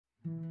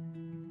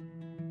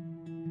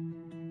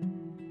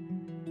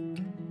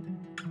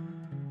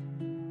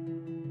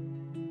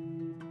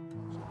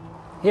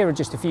Here are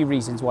just a few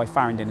reasons why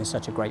Faringdon is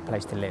such a great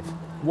place to live.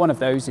 One of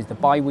those is the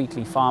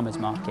bi-weekly farmers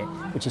market,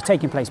 which is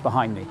taking place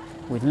behind me,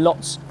 with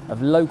lots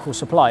of local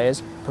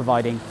suppliers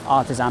providing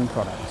artisan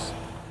products.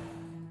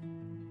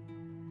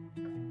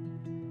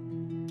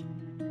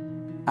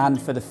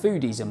 And for the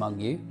foodies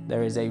among you,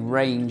 there is a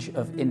range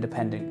of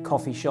independent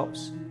coffee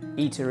shops,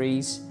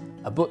 eateries,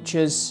 a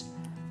butcher's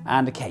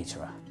and a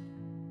caterer.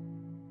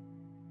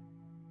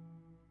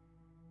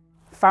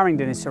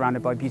 Faringdon is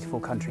surrounded by beautiful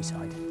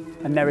countryside,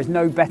 and there is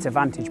no better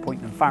vantage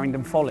point than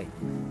Faringdon Folly,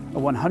 a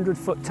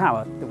 100-foot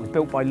tower that was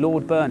built by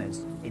Lord Berners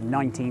in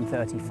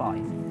 1935.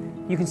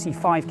 You can see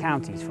 5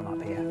 counties from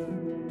up here.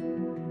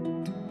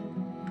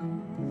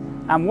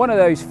 And one of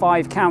those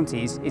 5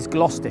 counties is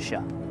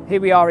Gloucestershire. Here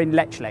we are in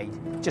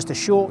Lechlade, just a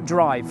short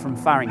drive from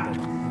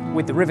Faringdon,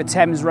 with the River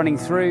Thames running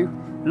through,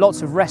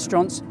 lots of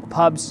restaurants,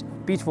 pubs,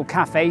 beautiful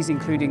cafes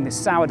including the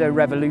Sourdough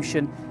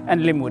Revolution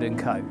and Linwood &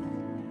 Co.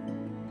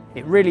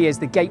 It really is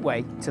the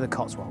gateway to the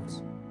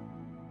Cotswolds.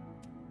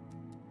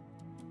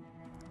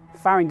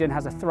 Faringdon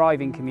has a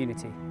thriving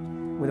community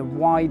with a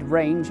wide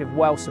range of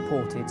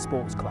well-supported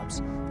sports clubs,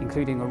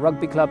 including a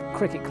rugby club,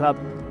 cricket club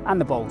and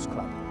the bowls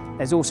club.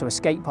 There's also a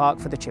skate park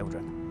for the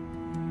children.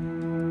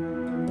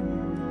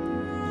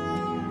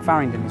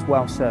 Faringdon is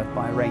well served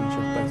by a range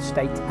of both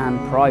state and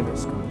private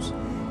schools.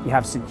 You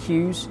have St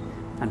Hugh's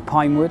and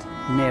Pinewood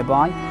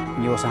nearby,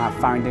 and you also have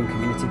Faringdon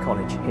Community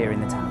College here in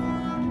the town.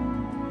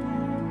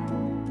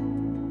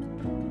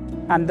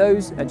 And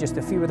those are just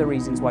a few of the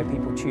reasons why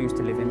people choose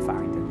to live in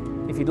Faringdon.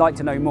 If you'd like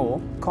to know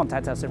more,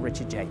 contact us at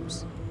Richard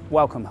James.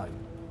 Welcome home.